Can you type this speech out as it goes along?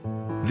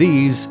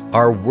These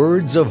are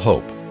Words of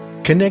Hope,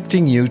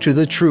 connecting you to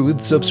the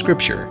truths of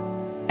Scripture.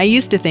 I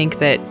used to think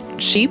that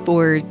sheep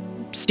were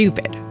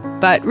stupid,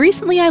 but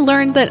recently I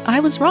learned that I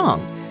was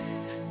wrong.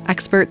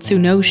 Experts who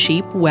know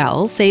sheep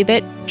well say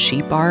that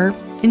sheep are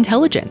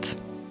intelligent.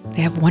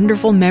 They have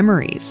wonderful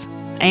memories,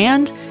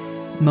 and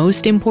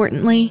most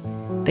importantly,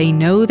 they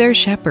know their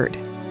shepherd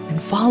and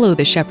follow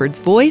the shepherd's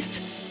voice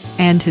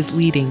and his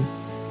leading.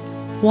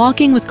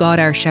 Walking with God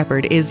our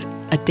shepherd is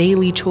a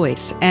daily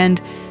choice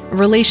and a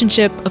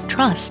relationship of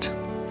trust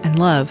and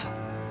love.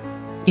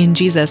 In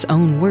Jesus'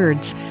 own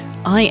words,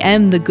 I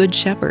am the good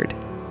shepherd.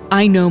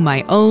 I know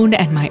my own,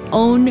 and my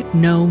own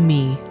know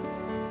me.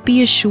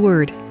 Be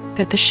assured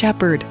that the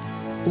shepherd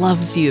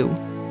loves you.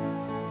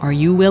 Are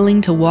you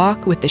willing to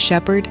walk with the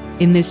shepherd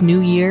in this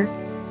new year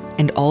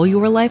and all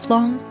your life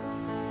long?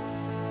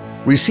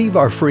 Receive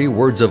our free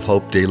Words of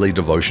Hope daily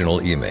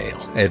devotional email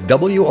at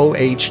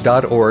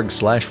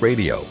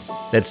woh.org/radio.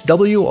 That's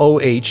woh.org/radio.